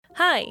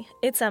Hi,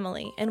 it's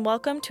Emily, and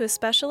welcome to a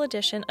special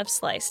edition of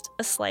Sliced,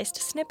 a sliced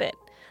snippet.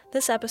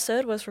 This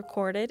episode was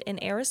recorded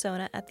in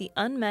Arizona at the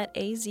Unmet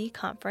AZ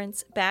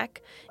conference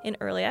back in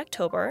early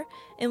October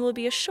and will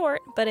be a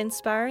short but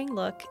inspiring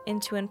look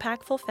into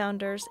impactful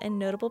founders and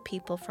notable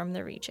people from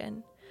the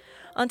region.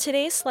 On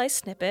today's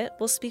Sliced Snippet,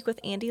 we'll speak with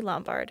Andy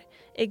Lombard,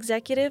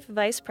 Executive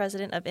Vice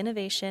President of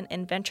Innovation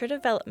and Venture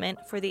Development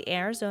for the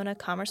Arizona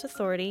Commerce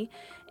Authority,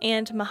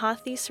 and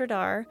Mahati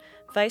Sridhar,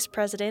 Vice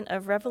President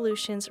of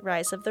Revolution's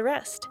Rise of the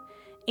Rest.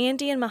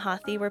 Andy and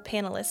Mahati were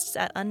panelists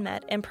at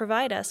Unmet and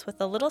provide us with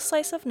a little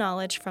slice of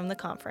knowledge from the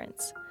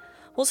conference.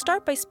 We'll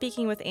start by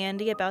speaking with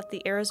Andy about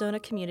the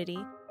Arizona community.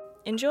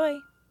 Enjoy!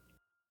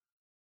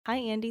 Hi,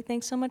 Andy.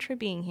 Thanks so much for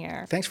being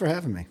here. Thanks for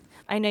having me.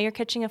 I know you're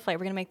catching a flight.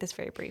 We're going to make this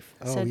very brief,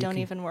 so don't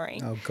even worry.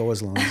 I'll go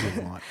as long as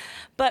you want.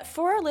 But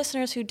for our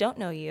listeners who don't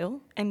know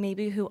you, and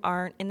maybe who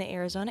aren't in the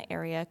Arizona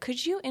area,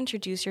 could you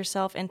introduce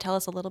yourself and tell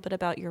us a little bit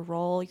about your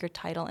role, your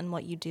title, and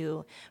what you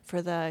do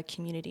for the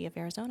community of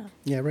Arizona?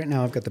 Yeah, right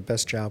now I've got the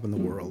best job in the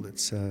world.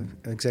 It's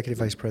Executive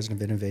Vice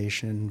President of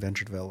Innovation,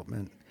 Venture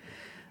Development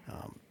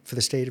for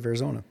the state of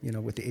Arizona. You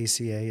know, with the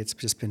ACA, it's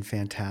just been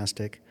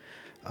fantastic.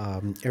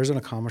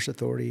 Arizona Commerce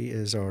Authority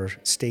is our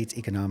state's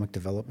economic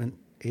development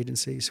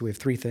agency. So we have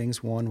three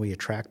things. One, we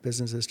attract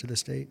businesses to the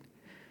state.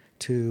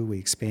 Two, we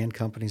expand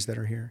companies that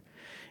are here.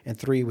 And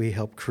three, we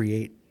help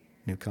create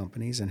new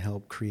companies and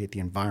help create the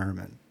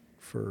environment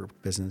for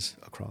business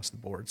across the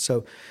board.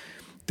 So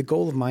the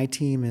goal of my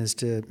team is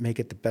to make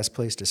it the best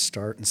place to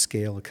start and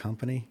scale a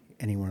company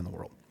anywhere in the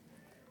world.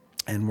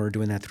 And we're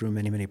doing that through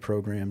many, many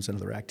programs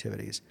and other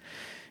activities.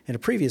 In a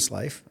previous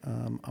life,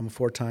 I'm a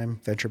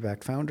 4-time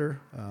venture-backed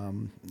founder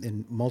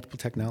in multiple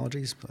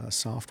technologies,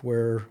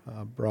 software,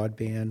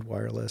 broadband,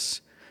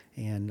 wireless,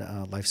 and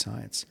life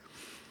science.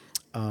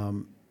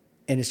 And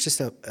it's just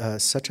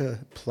such a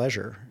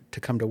pleasure to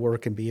come to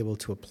work and be able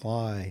to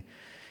apply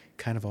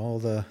kind of all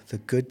the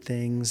good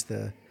things,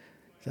 the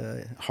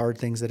hard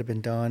things that have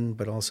been done,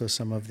 but also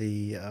some of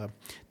the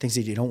things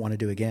that you don't want to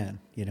do again,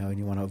 you know, and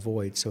you want to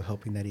avoid. So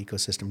helping that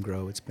ecosystem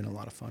grow, it's been a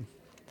lot of fun.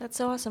 That's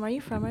so awesome. Are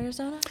you from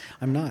Arizona?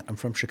 I'm not. I'm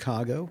from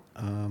Chicago.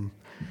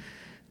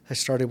 I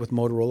started with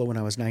Motorola when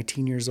I was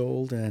 19 years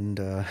old, and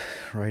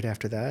right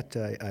after that,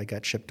 I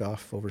got shipped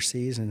off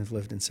overseas and have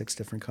lived in 6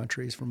 different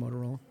countries for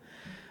Motorola.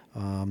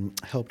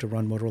 Helped to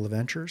run Motorola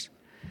Ventures.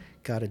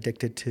 Got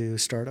addicted to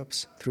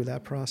startups through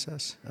that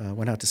process.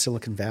 Went out to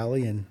Silicon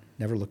Valley and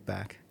never looked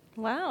back.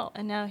 Wow,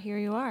 and now here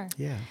you are.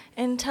 Yeah.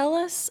 And tell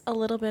us a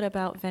little bit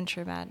about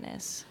Venture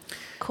Madness.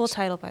 Cool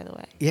title, by the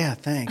way. Yeah,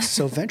 thanks.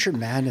 So Venture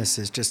Madness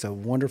is just a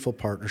wonderful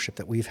partnership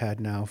that we've had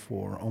now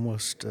for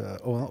almost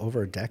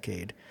over a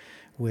decade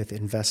with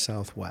Invest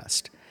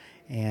Southwest.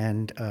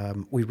 And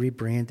we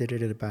rebranded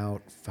it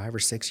about 5 or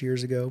 6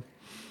 years ago.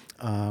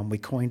 We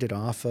coined it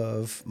off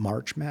of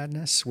March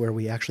Madness, where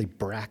we actually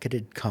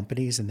bracketed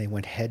companies and they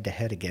went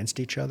head-to-head against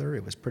each other.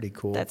 It was pretty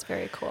cool. That's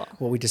very cool.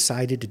 What we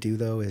decided to do,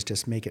 though, is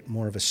just make it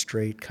more of a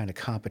straight kind of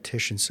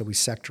competition, so we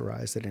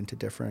sectorized it into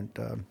different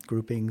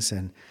groupings.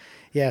 And,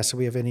 yeah, so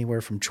we have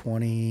anywhere from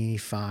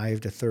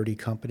 25 to 30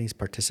 companies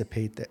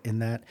participate in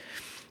that.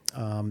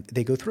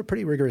 They go through a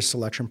pretty rigorous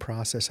selection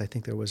process. I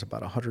think there was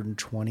about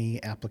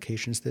 120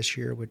 applications this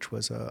year, which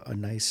was a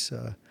nice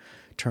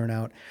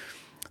turnout.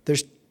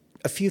 There's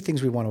a few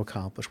things we want to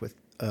accomplish with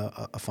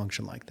a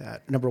function like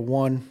that. Number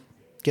one,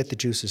 get the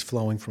juices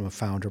flowing from a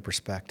founder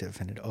perspective,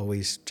 and it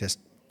always just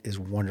is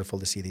wonderful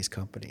to see these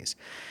companies.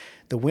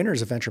 The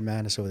winners of Venture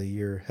Madness over the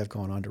year have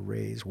gone on to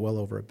raise well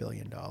over $1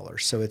 billion.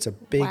 So it's a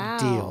big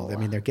deal. I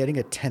mean, they're getting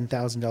a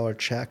 $10,000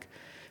 check,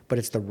 but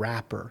it's the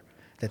wrapper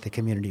that the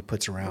community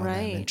puts around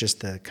them and just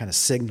the kind of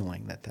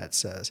signaling that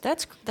says.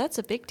 That's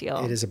a big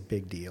deal. It is a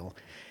big deal.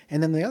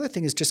 And then the other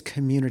thing is just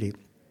community.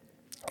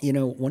 You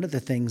know, one of the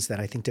things that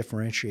I think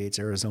differentiates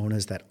Arizona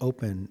is that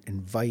open,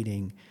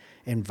 inviting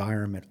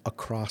environment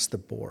across the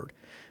board.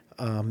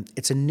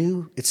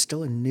 It's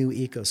still a new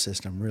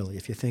ecosystem, really,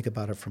 if you think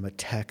about it from a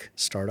tech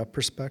startup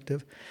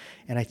perspective.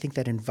 And I think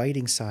that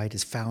inviting side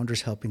is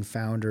founders helping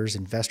founders,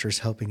 investors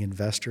helping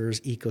investors,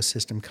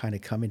 ecosystem kind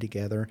of coming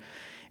together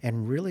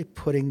and really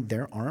putting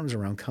their arms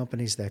around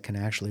companies that can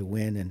actually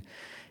win and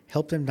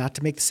help them not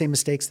to make the same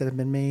mistakes that have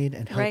been made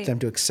and help them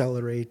to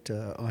accelerate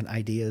on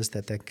ideas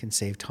that can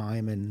save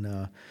time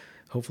and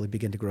hopefully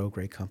begin to grow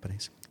great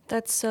companies.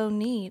 That's so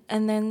neat.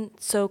 And then,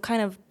 so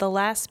kind of the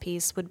last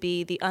piece would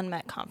be the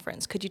Unmet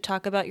conference. Could you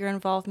talk about your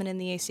involvement in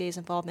the ACA's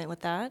involvement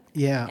with that?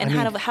 Yeah. And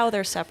how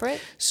they're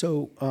separate?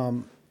 So,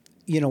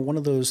 one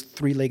of those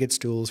 3-legged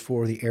stools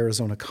for the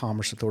Arizona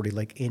Commerce Authority,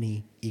 like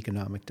any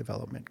economic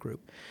development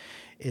group,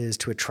 is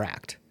to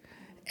attract.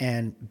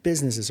 And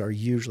businesses are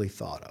usually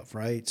thought of,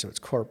 right? So it's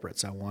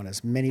corporates. I want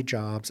as many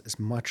jobs, as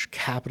much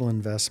capital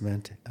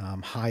investment,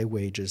 high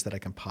wages that I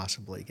can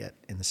possibly get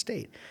in the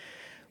state.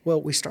 Well,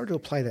 we started to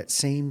apply that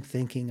same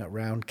thinking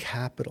around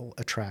capital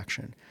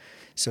attraction.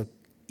 So,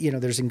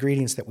 there's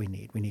ingredients that we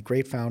need. We need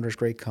great founders,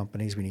 great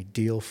companies. We need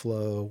deal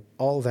flow.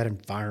 All of that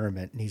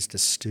environment needs to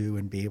stew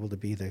and be able to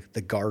be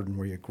the garden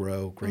where you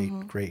grow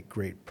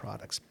great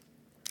products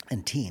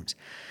and teams.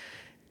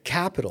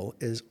 capital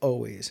is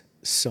always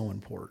so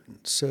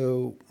important.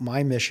 So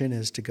my mission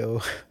is to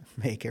go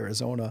make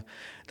Arizona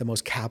the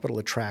most capital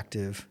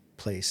attractive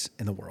place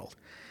in the world.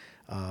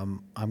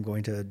 I'm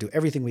going to do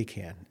everything we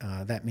can.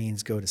 That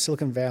means go to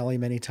Silicon Valley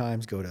many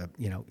times, go to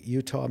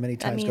Utah many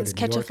times, That go means to New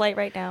catch York. a flight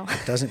right now.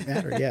 It doesn't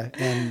matter, yeah.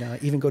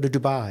 And even go to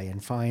Dubai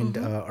and find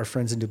our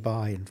friends in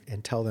Dubai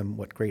and tell them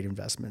what great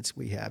investments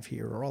we have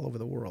here or all over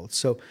the world.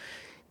 So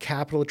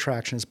capital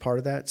attraction is part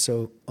of that.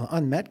 So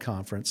Unmet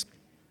Conference,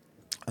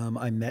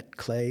 I met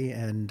Clay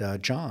and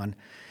John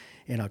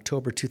in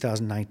October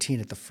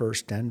 2019 at the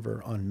first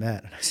Denver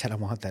Unmet. And I said, I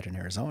want that in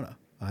Arizona.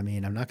 I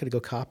mean, I'm not going to go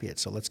copy it,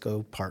 so let's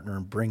go partner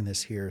and bring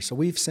this here. So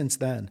we've since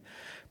then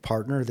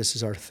partnered. This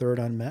is our third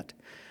Unmet.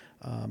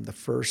 The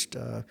first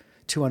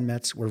two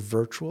Unmets were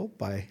virtual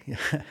by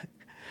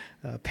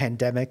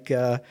pandemic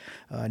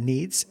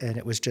needs, and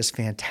it was just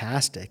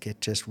fantastic. It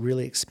just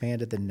really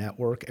expanded the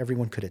network.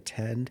 Everyone could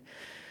attend.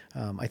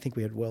 I think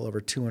we had well over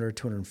 200,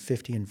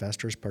 250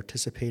 investors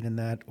participate in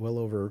that, well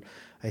over,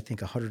 I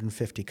think,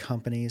 150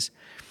 companies.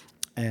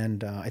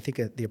 And I think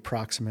the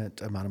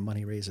approximate amount of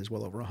money raised is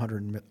well over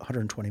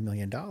 $120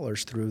 million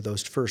through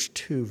those first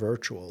two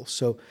virtual.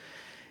 So,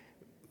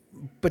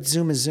 but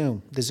Zoom is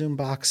Zoom. The Zoom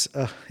box,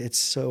 it's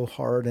so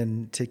hard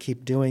and to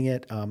keep doing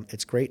it.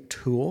 It's a great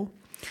tool.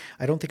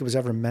 I don't think it was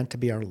ever meant to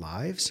be our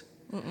lives.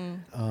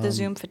 The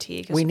Zoom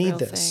fatigue is we a need real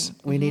this. thing.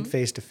 We need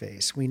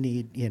face-to-face. We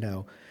need,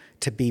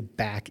 to be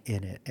back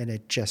in it. And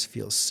it just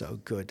feels so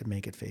good to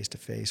make it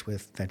face-to-face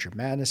with Venture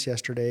Madness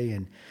yesterday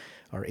and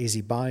our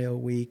AZ Bio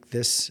Week,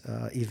 this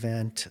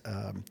event.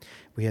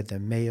 We had the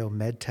Mayo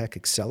MedTech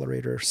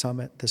Accelerator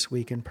Summit this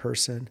week in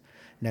person.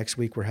 Next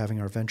week, we're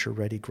having our Venture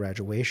Ready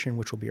graduation,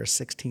 which will be our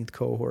 16th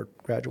cohort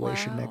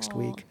graduation next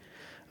week.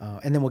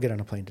 And then we'll get on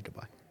a plane to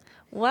Dubai.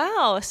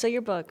 Wow. So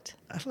you're booked.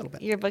 A little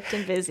bit. You're booked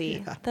and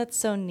busy. Yeah. That's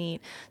so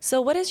neat.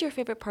 So what is your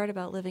favorite part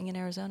about living in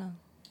Arizona?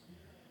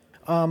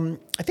 I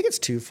think it's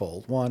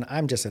twofold. One,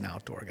 I'm just an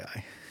outdoor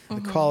guy.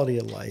 The quality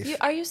of life.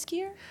 Are you a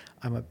skier?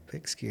 I'm a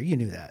big skier. You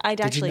knew that. I Did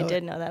you actually know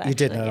did know that. You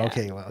did know. Yeah.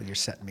 Okay, well, you're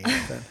setting me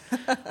up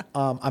then.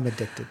 I'm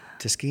addicted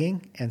to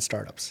skiing and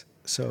startups.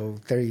 So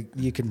there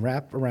you can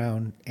wrap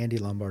around Andy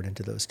Lombard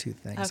into those two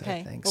things. Okay,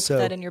 I think. we'll put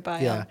that in your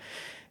bio. Yeah,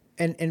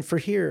 and for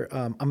here,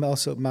 I'm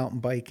also mountain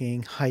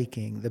biking,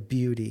 hiking, the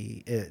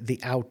beauty, the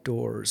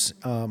outdoors.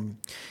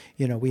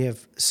 We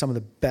have some of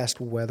the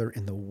best weather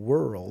in the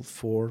world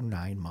for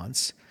 9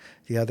 months.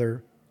 The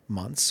other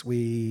months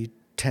we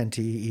tend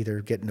to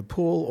either get in the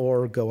pool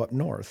or go up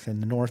north.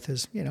 And the north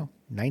is,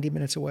 90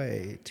 minutes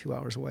away, 2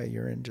 hours away.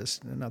 You're in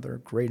just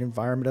another great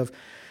environment of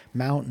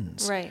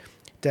mountains, Right.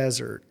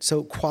 desert.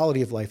 So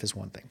quality of life is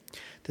one thing.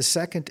 The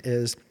second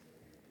is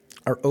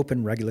our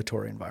open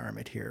regulatory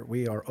environment here.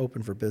 We are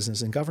open for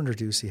business, and Governor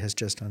Ducey has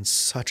just done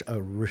such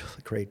a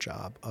really great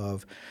job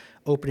of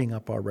opening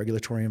up our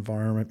regulatory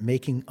environment,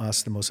 making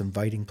us the most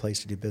inviting place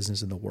to do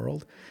business in the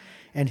world.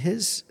 And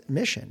his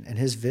mission and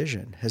his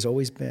vision has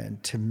always been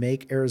to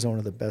make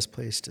Arizona the best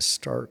place to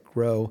start,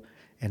 grow,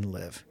 and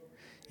live.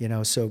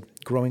 So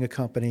growing a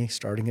company,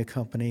 starting a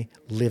company,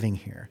 living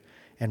here,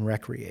 and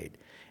recreate.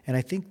 And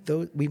I think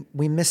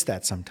we miss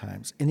that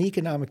sometimes. In the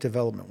economic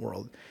development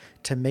world,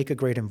 to make a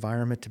great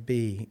environment to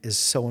be is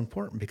so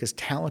important because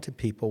talented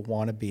people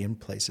want to be in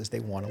places they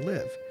want to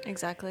live.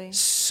 Exactly.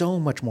 So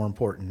much more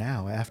important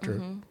now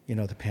after,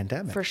 the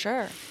pandemic. For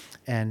sure.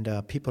 And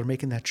people are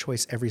making that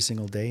choice every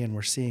single day, and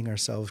we're seeing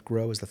ourselves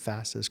grow as the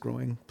fastest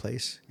growing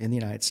place in the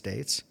United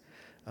States.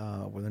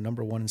 We're the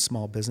number one in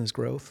small business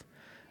growth.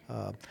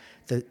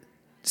 The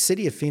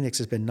city of Phoenix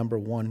has been number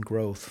one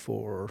growth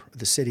for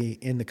the city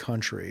in the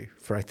country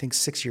for, I think,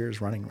 6 years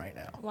running right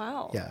now.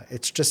 Wow. Yeah,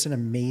 it's just an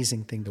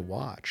amazing thing to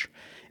watch,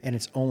 and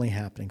it's only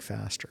happening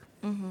faster.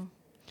 Mm-hmm.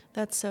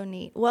 That's so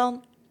neat.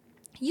 Well,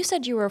 you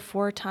said you were a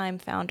 4-time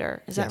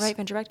founder. Is that Yes. right,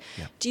 Venture Direct?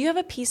 Yeah. Do you have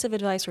a piece of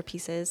advice or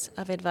pieces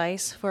of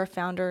advice for a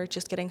founder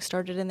just getting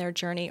started in their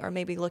journey or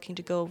maybe looking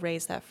to go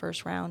raise that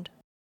first round?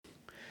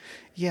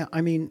 Yeah,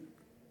 I mean,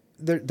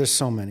 there's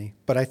so many,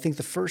 but I think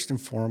the first and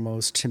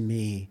foremost to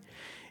me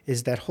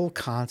is that whole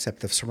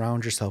concept of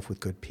surround yourself with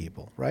good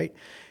people, right?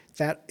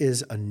 That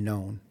is a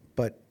known,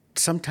 but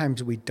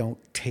sometimes we don't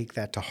take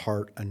that to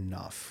heart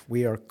enough.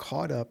 We are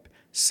caught up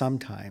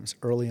sometimes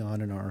early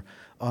on in our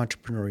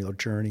entrepreneurial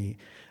journey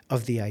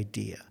of the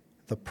idea,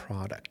 the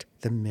product,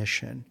 the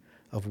mission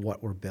of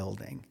what we're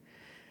building.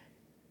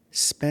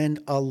 Spend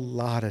a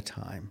lot of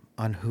time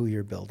on who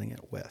you're building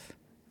it with,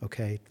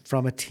 okay?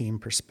 From a team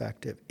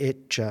perspective,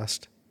 it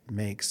just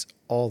makes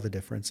all the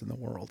difference in the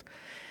world.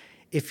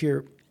 If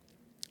you're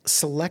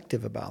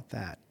selective about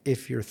that,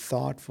 if you're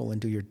thoughtful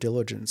and do your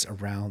diligence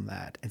around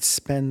that and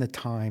spend the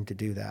time to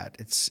do that,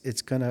 it's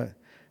going to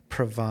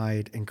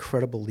provide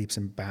incredible leaps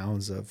and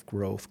bounds of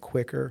growth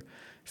quicker,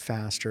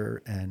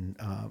 faster, and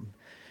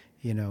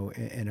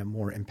in a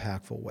more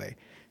impactful way.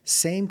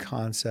 Same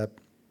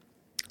concept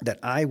that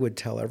I would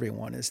tell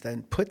everyone is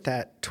then put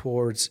that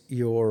towards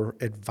your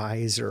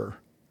advisor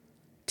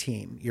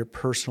team, your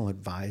personal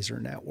advisor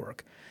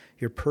network,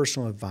 your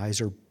personal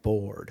advisor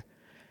board.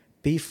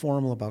 Be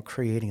formal about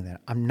creating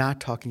that. I'm not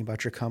talking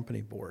about your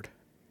company board.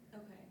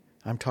 Okay.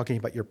 I'm talking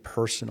about your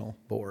personal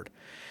board.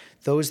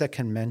 Those that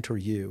can mentor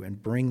you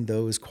and bring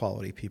those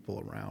quality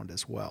people around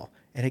as well.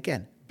 And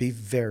again, be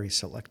very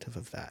selective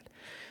of that.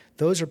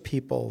 Those are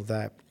people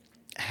that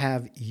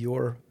have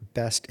your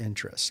best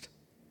interest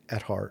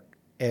at heart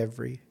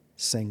every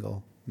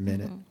single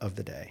minute of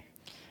the day.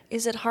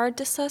 Is it hard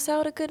to suss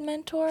out a good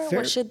mentor?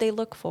 What should they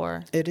look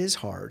for? It is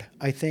hard.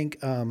 I think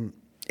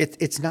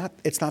it's not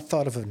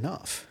thought of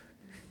enough.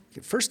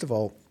 First of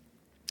all,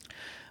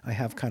 I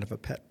have kind of a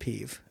pet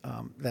peeve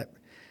that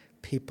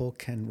people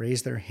can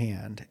raise their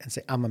hand and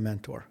say, I'm a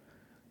mentor.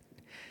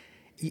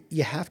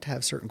 You have to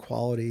have certain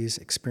qualities,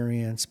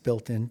 experience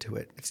built into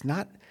it. It's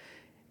not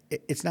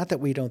that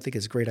we don't think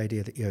it's a great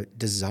idea that you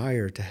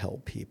desire to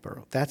help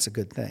people. That's a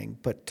good thing.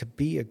 But to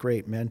be a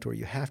great mentor,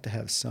 you have to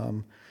have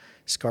some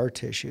scar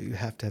tissue. You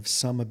have to have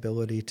some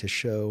ability to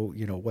show,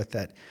 what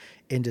that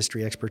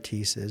industry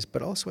expertise is,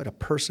 but also at a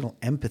personal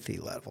empathy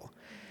level.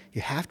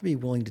 You have to be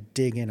willing to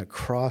dig in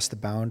across the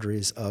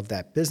boundaries of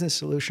that business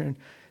solution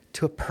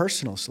to a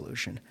personal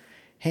solution.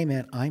 Hey,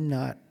 man, I'm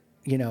not,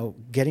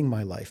 getting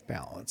my life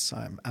balance.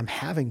 I'm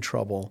having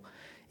trouble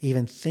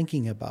even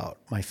thinking about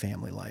my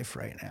family life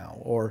right now,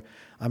 or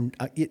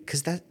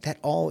because that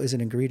all is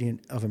an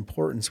ingredient of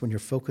importance when you're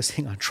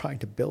focusing on trying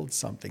to build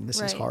something.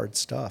 This is hard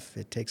stuff.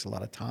 It takes a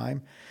lot of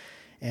time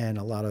and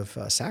a lot of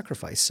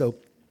sacrifice. So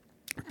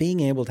being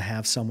able to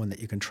have someone that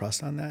you can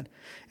trust on that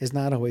is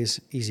not always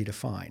easy to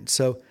find.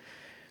 So,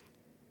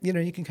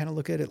 you can kind of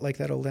look at it like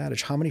that old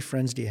adage. How many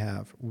friends do you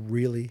have?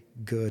 Really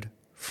good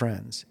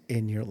friends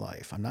in your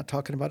life. I'm not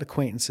talking about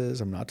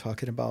acquaintances. I'm not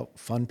talking about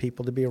fun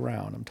people to be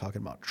around. I'm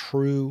talking about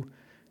true,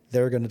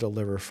 they're going to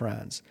deliver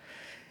friends.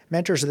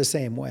 Mentors are the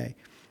same way.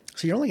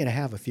 So you're only going to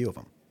have a few of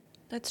them.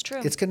 That's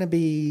true. It's going to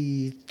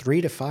be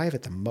 3 to 5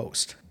 at the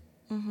most.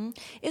 Mm-hmm.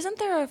 Isn't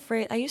there a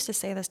phrase, I used to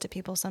say this to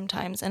people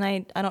sometimes, and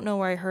I don't know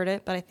where I heard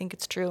it, but I think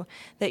it's true,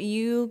 that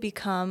you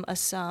become a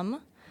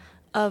sum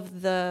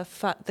of the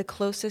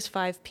closest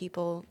 5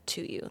 people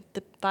to you.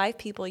 The 5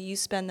 people you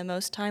spend the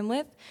most time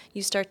with,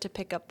 you start to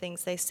pick up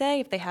things they say.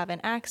 If they have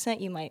an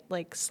accent, you might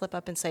slip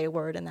up and say a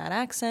word in that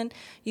accent.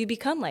 You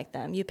become like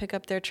them. You pick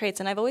up their traits.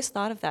 And I've always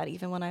thought of that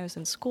even when I was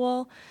in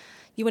school.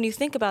 When you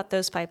think about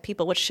those 5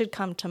 people, which should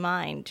come to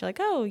mind, you're like,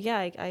 oh yeah,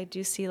 I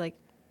do see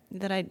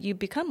you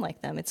become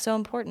like them. It's so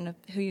important of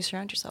who you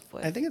surround yourself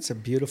with. I think it's a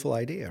beautiful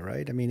idea,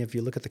 right? I mean, if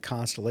you look at the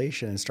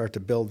constellation and start to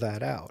build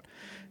that out,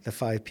 the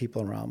 5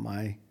 people around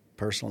my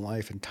personal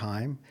life and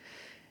time,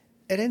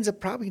 it ends up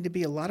probably to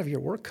be a lot of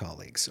your work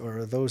colleagues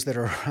or those that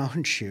are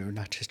around you,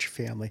 not just your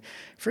family.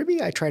 For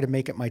me, I try to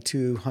make it my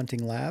 2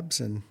 hunting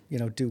labs and,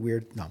 do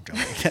weird, no, I'm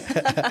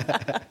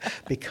joking,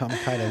 become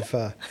kind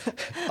of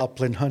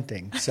upland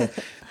hunting. So,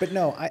 but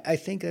no, I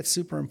think that's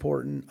super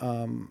important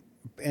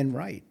and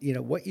right.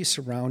 What you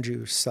surround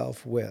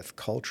yourself with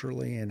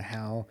culturally and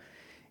how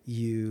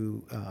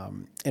you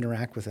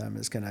interact with them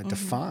is going to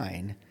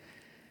define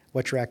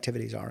what your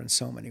activities are in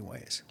so many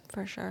ways.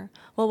 For sure.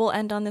 Well, we'll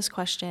end on this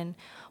question.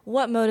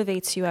 What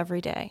motivates you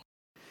every day?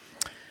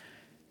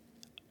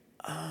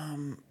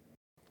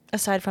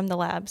 Aside from the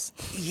labs.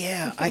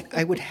 Yeah,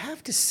 I would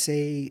have to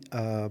say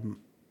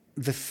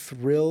the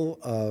thrill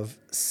of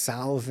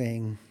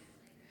solving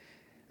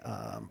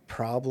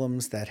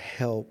problems that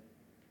help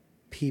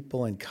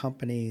people and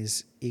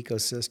companies,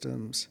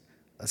 ecosystems,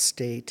 a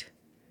state,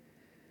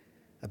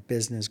 a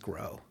business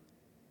grow.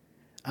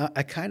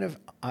 Like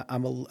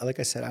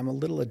I said, I'm a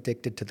little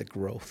addicted to the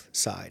growth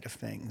side of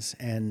things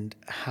and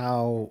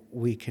how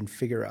we can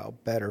figure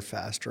out better,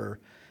 faster,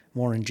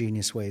 more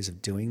ingenious ways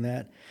of doing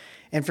that.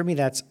 And for me,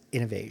 that's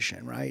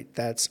innovation, right?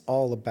 That's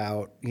all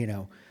about,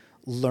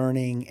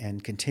 learning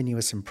and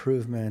continuous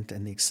improvement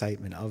and the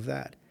excitement of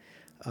that.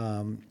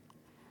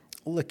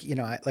 Look,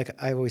 like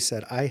I always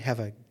said, I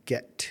have a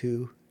get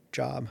to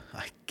job.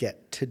 I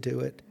get to do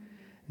it,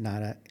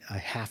 not I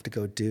have to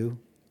go do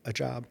a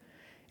job.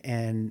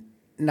 And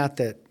not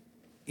that,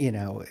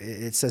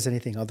 it says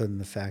anything other than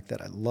the fact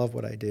that I love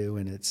what I do,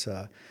 and it's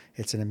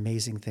an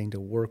amazing thing to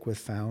work with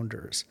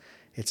founders.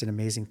 It's an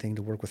amazing thing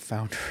to work with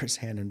founders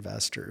and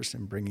investors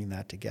and bringing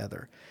that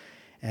together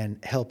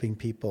and helping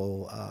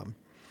people,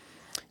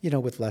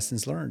 with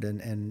lessons learned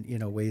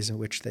and ways in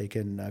which they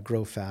can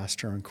grow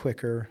faster and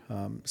quicker.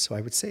 So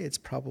I would say it's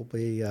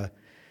probably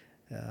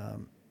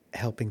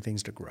helping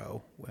things to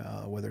grow,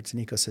 whether it's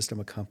an ecosystem,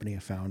 a company,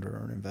 a founder,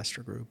 or an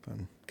investor group,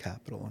 and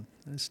capital and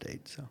an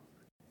estate. So.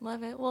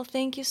 Love it. Well,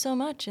 thank you so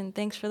much, and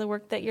thanks for the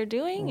work that you're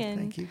doing. Well, and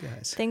thank you,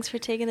 guys. Thanks for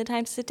taking the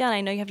time to sit down.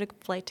 I know you have a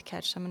flight to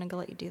catch, so I'm going to go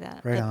let you do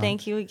that. Right but on.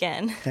 Thank you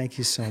again. Thank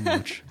you so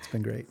much. It's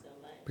been great.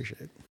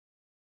 Appreciate it.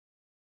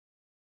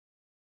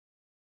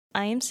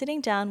 I am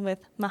sitting down with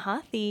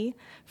Mahati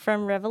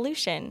from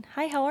Revolution.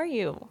 Hi, how are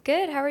you?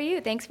 Good. How are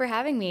you? Thanks for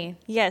having me.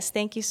 Yes,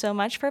 thank you so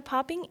much for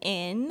popping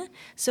in.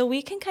 So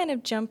we can kind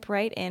of jump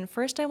right in.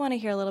 First, I want to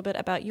hear a little bit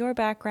about your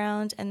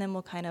background, and then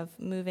we'll kind of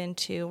move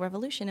into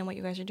Revolution and what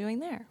you guys are doing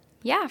there.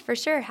 Yeah, for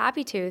sure.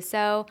 Happy to.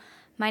 So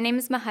My name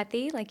is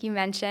Mahati, like you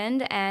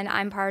mentioned, and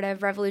I'm part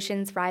of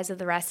Revolution's Rise of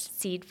the Rest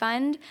seed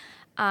fund.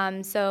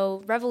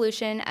 So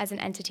Revolution as an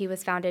entity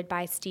was founded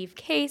by Steve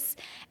Case,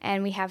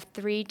 and we have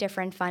 3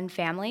 different fund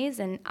families,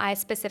 and I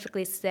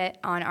specifically sit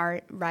on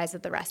our Rise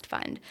of the Rest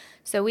fund.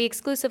 So we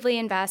exclusively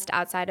invest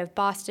outside of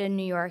Boston,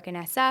 New York, and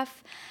SF,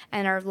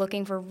 and are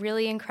looking for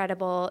really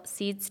incredible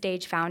seed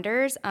stage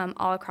founders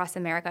all across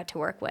America to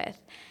work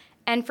with.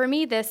 And for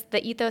me, the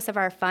ethos of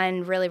our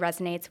fund really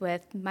resonates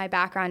with my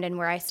background and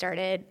where I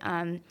started,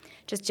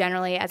 just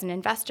generally as an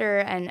investor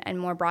and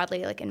more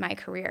broadly, like in my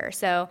career.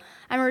 So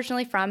I'm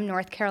originally from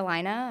North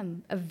Carolina.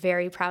 I'm a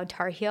very proud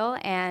Tar Heel,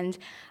 and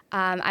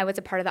I was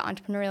a part of the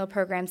entrepreneurial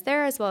programs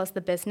there as well as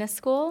the business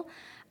school.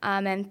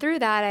 And through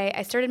that,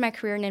 I started my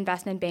career in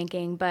investment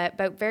banking, but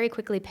very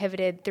quickly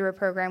pivoted through a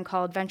program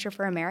called Venture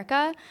for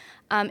America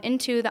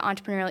into the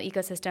entrepreneurial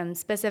ecosystem,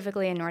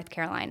 specifically in North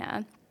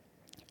Carolina.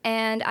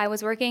 And I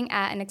was working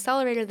at an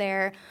accelerator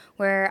there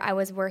where I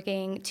was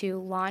working to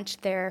launch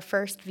their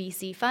first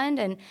VC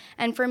fund.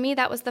 And for me,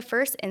 that was the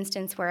first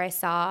instance where I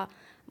saw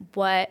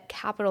what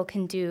capital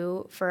can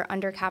do for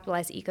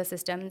undercapitalized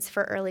ecosystems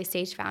for early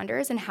stage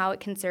founders and how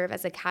it can serve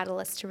as a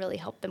catalyst to really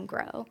help them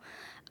grow.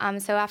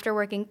 So after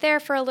working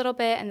there for a little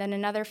bit and then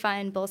another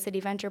fund, Bull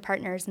City Venture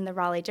Partners in the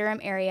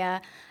Raleigh-Durham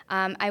area,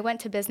 I went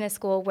to business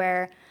school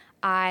where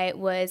I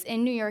was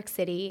in New York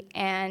City,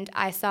 and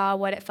I saw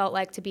what it felt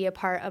like to be a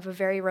part of a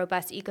very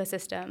robust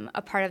ecosystem,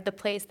 a part of the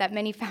place that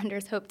many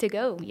founders hope to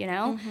go, you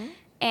know? Mm-hmm.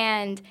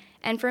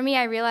 And for me,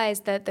 I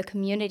realized that the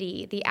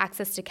community, the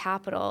access to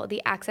capital,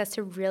 the access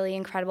to really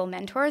incredible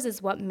mentors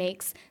is what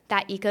makes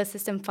that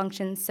ecosystem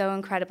function so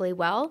incredibly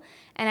well.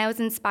 And I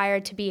was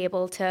inspired to be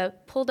able to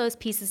pull those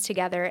pieces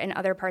together in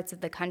other parts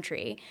of the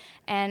country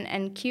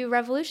and cue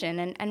Revolution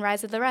and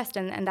Rise of the Rest.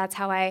 And that's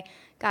how I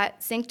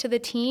got synced to the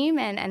team,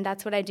 and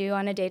that's what I do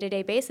on a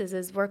day-to-day basis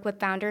is work with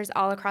founders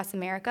all across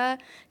America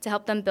to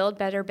help them build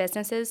better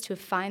businesses, to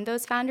find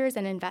those founders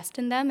and invest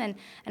in them,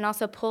 and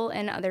also pull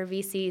in other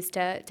VCs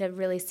to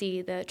really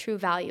see the true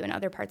value in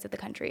other parts of the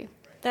country.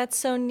 That's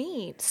so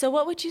neat. So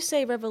what would you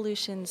say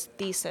Revolution's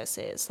thesis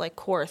is, like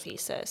core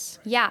thesis?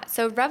 Yeah,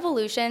 so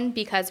Revolution,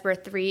 because we're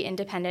 3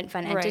 independent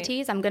fund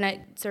entities, I'm going to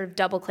sort of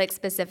double-click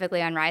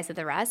specifically on Rise of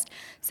the Rest.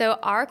 So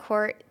our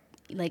core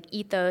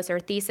ethos or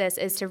thesis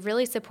is to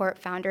really support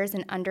founders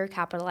in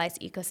undercapitalized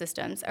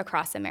ecosystems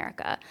across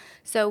America.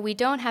 So we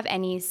don't have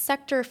any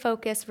sector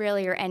focus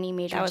really or any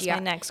major that was my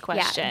next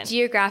question.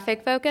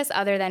 Geographic focus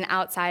other than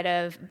outside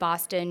of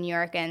Boston, New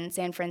York, and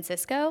San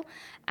Francisco.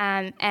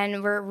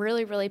 And we're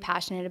really, really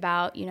passionate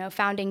about,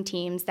 founding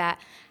teams that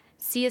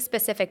see a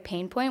specific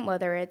pain point,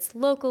 whether it's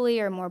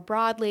locally or more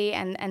broadly,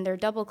 and they're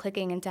double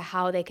clicking into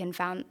how they can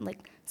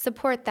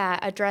support that,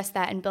 address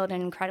that, and build an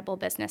incredible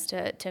business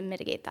to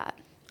mitigate that.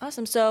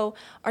 Awesome. So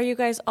are you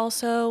guys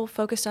also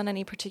focused on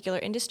any particular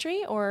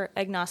industry or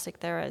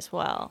agnostic there as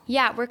well?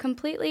 Yeah, we're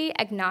completely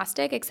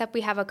agnostic, except we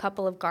have a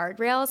couple of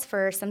guardrails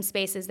for some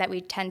spaces that we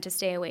tend to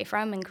stay away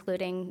from,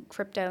 including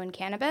crypto and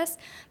cannabis.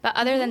 But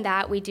other than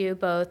that, we do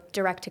both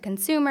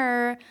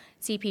direct-to-consumer,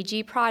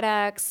 CPG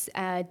products,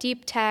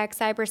 deep tech,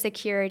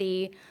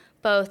 cybersecurity,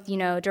 both,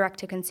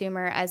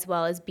 direct-to-consumer as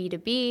well as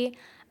B2B.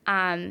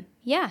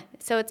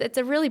 So it's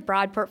a really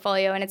broad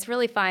portfolio, and it's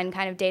really fun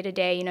kind of day to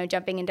day,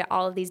 jumping into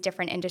all of these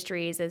different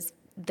industries as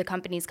the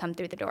companies come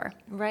through the door.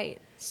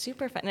 Right.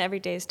 Super fun. And every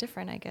day is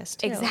different, I guess,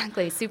 too.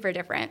 Exactly. Super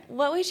different.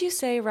 What would you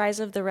say Rise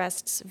of the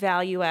Rest's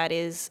value add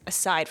is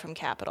aside from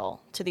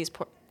capital to these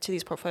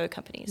portfolio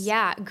companies?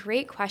 Yeah,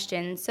 great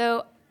question.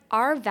 So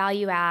our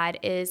value add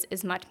is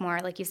much more,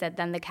 like you said,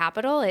 than the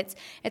capital. It's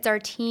our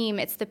team.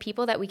 It's the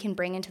people that we can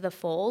bring into the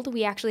fold.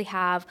 We actually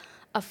have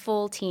a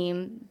full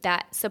team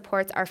that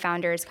supports our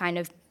founders kind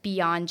of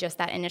beyond just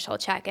that initial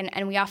check.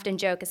 And we often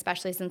joke,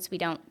 especially since we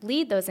don't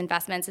lead those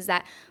investments, is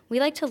that we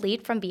like to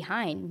lead from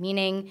behind,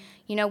 meaning,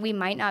 we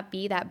might not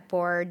be that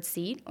board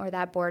seat or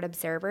that board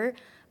observer,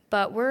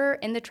 but we're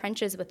in the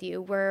trenches with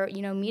you. We're,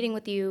 meeting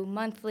with you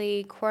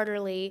monthly,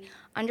 quarterly,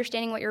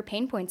 understanding what your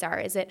pain points are.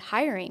 Is it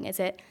hiring? Is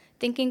it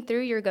thinking through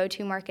your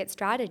go-to market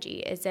strategy?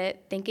 Is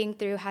it thinking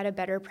through how to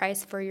better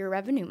price for your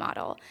revenue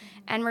model?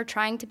 And we're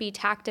trying to be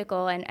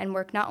tactical and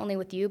work not only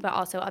with you, but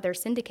also other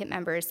syndicate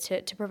members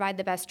to provide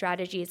the best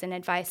strategies and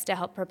advice to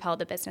help propel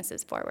the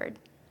businesses forward.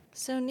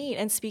 So neat.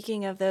 And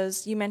speaking of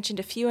those, you mentioned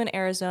a few in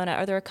Arizona.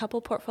 Are there a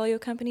couple portfolio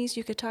companies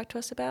you could talk to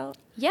us about?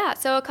 Yeah,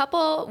 so a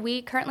couple.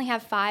 We currently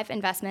have 5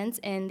 investments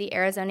in the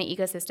Arizona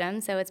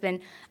ecosystem. So it's been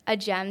a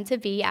gem to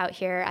be out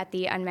here at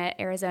the Unmet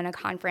Arizona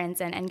Conference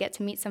and get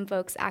to meet some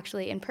folks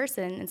actually in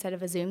person instead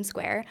of a Zoom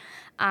square.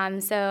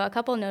 So a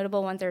couple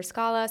notable ones are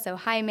Scala, so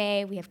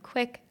Jaime. We have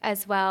Quick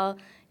as well.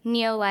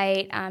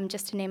 Neolite,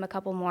 just to name a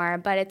couple more,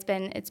 but it's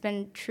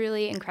been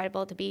truly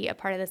incredible to be a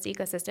part of this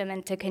ecosystem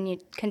and to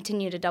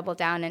continue to double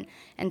down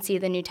and see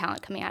the new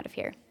talent coming out of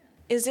here.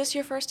 Is this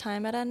your first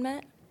time at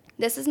Unmet?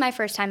 This is my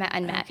first time at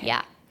Unmet, okay.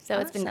 Yeah. So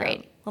awesome. It's been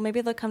great. Well,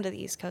 maybe they'll come to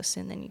the East Coast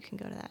soon, then you can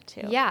go to that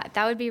too. Yeah,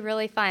 that would be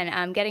really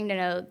fun. Getting to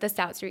know the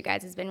Stout Street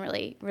guys has been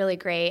really, really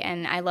great,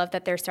 and I love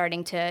that they're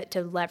starting to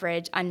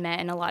leverage Unmet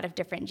in a lot of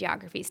different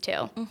geographies too.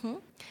 Mm-hmm.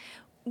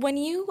 When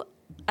you,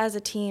 as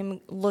a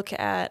team, look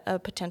at a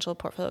potential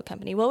portfolio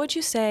company, what would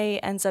you say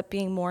ends up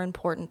being more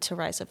important to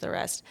Rise of the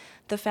Rest?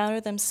 The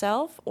founder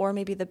themselves or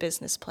maybe the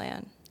business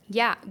plan?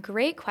 Yeah,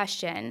 great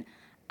question.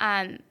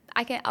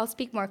 I'll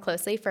speak more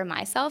closely for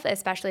myself,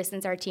 especially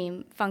since our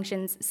team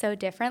functions so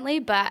differently.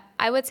 But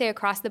I would say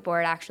across the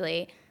board,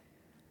 actually,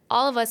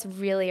 all of us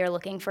really are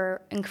looking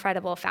for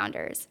incredible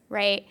founders,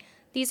 right?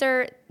 These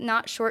are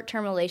not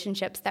short-term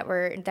relationships that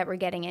we're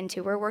getting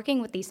into. We're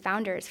working with these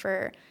founders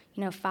for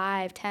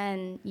 5,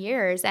 10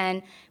 years,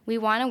 and we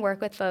want to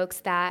work with folks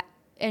that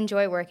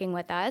enjoy working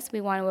with us.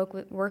 We want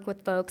to work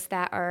with folks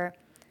that are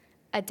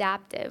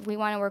adaptive. We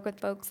want to work with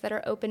folks that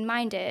are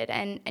open-minded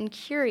and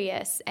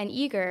curious and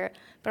eager,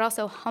 but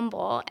also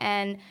humble.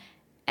 And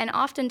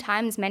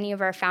oftentimes, many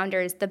of our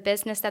founders, the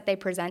business that they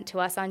present to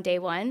us on day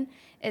one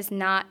is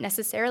not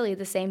necessarily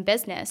the same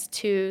business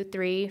 2,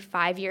 3,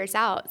 5 years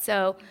out.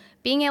 So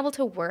being able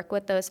to work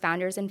with those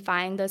founders and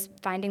finding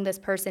those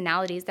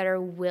personalities that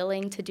are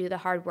willing to do the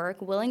hard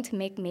work, willing to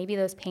make maybe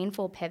those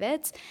painful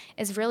pivots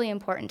is really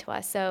important to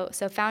us. So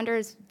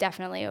founders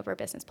definitely over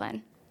business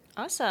plan.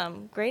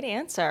 Awesome. Great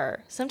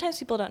answer. Sometimes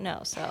people don't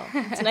know, so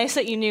it's nice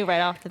that you knew right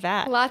off the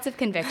bat. Lots of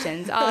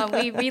convictions.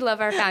 We love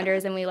our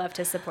founders and we love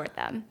to support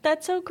them.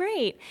 That's so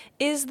great.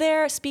 Is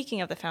there, speaking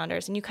of the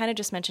founders, and you kind of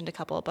just mentioned a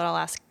couple, but I'll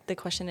ask the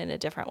question in a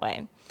different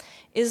way.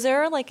 Is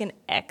there like an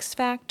X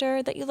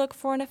factor that you look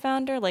for in a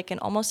founder, like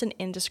almost an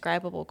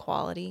indescribable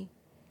quality?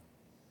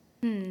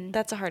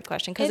 That's a hard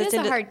question because it's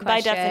a hard question.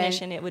 By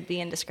definition, it would be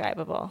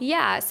indescribable.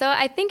 Yeah, so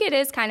I think it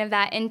is kind of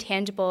that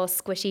intangible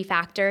squishy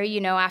factor.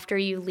 After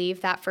you leave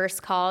that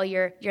first call,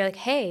 you're like,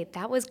 hey,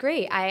 that was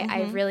great.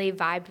 I really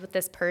vibed with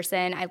this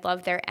person. I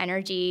love their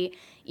energy.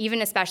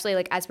 Even especially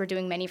like as we're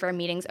doing many of our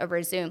meetings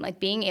over Zoom,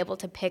 like being able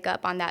to pick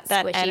up on that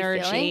squishy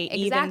energy, feeling.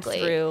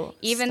 Exactly.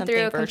 Even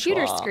through a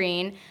computer virtual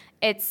screen,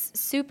 it's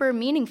super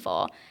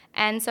meaningful.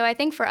 And so I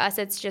think for us,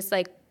 it's just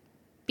like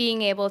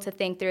being able to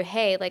think through,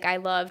 hey, like I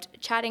loved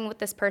chatting with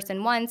this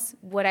person once,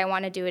 would I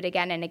want to do it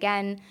again and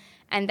again?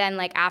 And then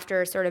like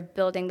after sort of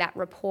building that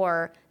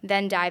rapport,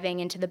 then diving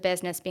into the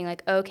business, being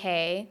like,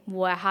 okay,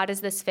 how does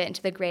this fit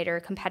into the greater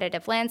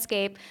competitive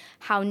landscape?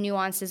 How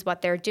nuanced is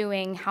what they're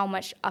doing? How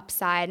much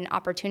upside and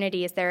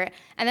opportunity is there?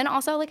 And then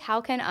also like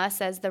how can us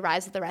as the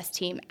Rise of the Rest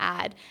team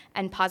add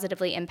and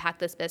positively impact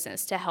this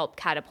business to help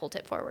catapult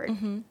it forward?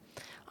 Mm-hmm.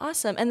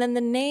 Awesome. And then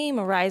the name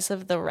Rise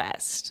of the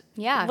Rest.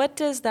 Yeah. What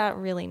does that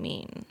really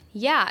mean?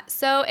 Yeah.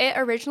 So it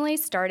originally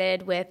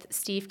started with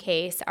Steve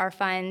Case. Our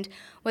fund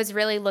was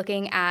really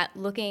looking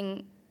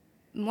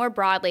more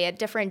broadly at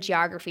different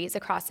geographies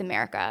across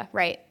America,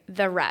 right?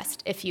 The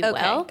rest, if you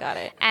will. Okay, got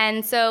it.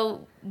 And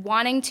so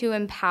wanting to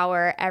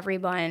empower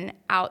everyone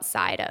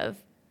outside of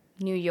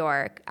New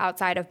York,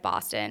 outside of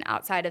Boston,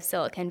 outside of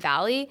Silicon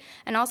Valley,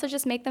 and also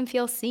just make them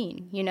feel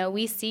seen.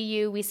 We see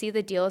you, we see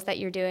the deals that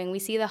you're doing, we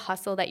see the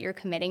hustle that you're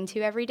committing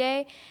to every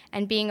day,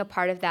 and being a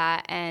part of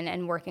that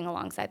and working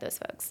alongside those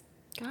folks.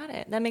 Got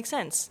it. That makes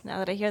sense. Now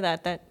that I hear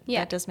that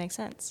does make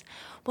sense.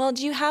 Well,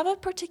 do you have a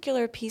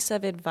particular piece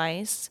of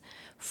advice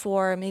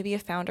for maybe a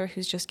founder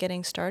who's just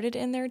getting started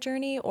in their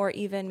journey, or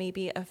even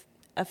maybe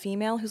a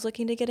female who's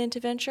looking to get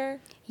into venture?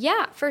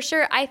 Yeah, for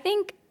sure. I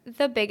think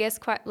the biggest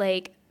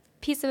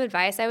piece of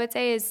advice I would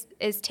say is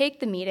take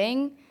the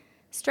meeting,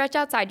 stretch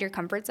outside your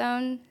comfort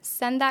zone,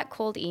 send that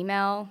cold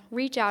email,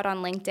 reach out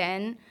on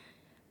LinkedIn,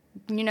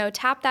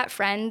 tap that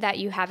friend that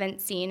you haven't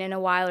seen in a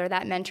while or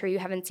that mentor you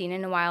haven't seen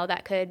in a while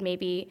that could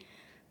maybe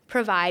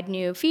provide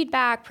new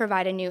feedback,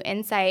 provide a new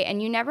insight,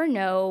 and you never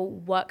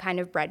know what kind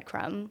of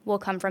breadcrumb will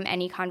come from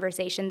any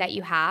conversation that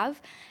you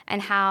have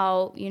and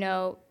how,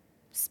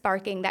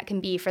 sparking that can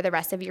be for the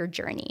rest of your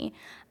journey.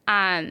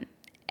 And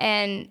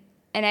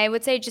I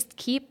would say just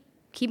keep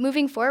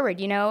moving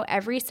forward.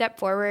 Every step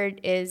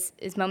forward is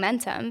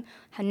momentum,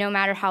 no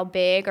matter how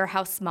big or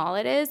how small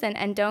it is,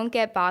 and don't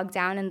get bogged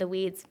down in the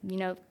weeds,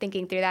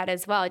 thinking through that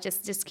as well.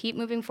 Just keep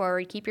moving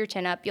forward, keep your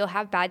chin up. You'll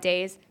have bad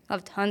days, you'll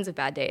have tons of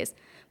bad days,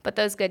 but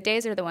those good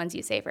days are the ones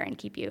you savor and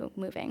keep you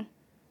moving.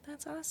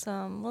 That's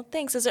awesome. Well,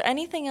 thanks. Is there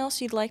anything else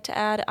you'd like to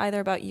add either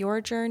about your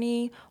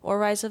journey or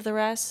Rise of the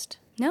Rest?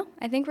 No,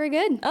 I think we're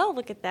good. Oh,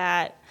 look at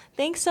that.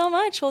 Thanks so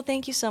much. Well,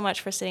 thank you so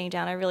much for sitting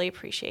down. I really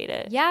appreciate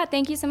it. Yeah,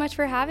 thank you so much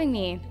for having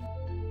me.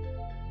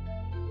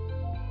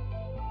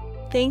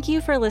 Thank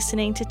you for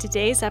listening to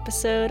today's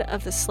episode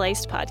of the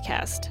Sliced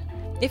podcast.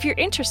 If you're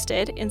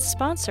interested in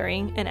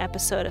sponsoring an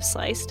episode of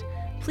Sliced,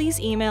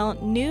 please email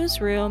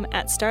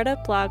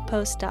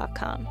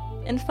newsroom@startupblogpost.com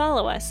and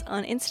follow us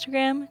on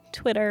Instagram,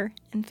 Twitter,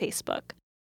 and Facebook.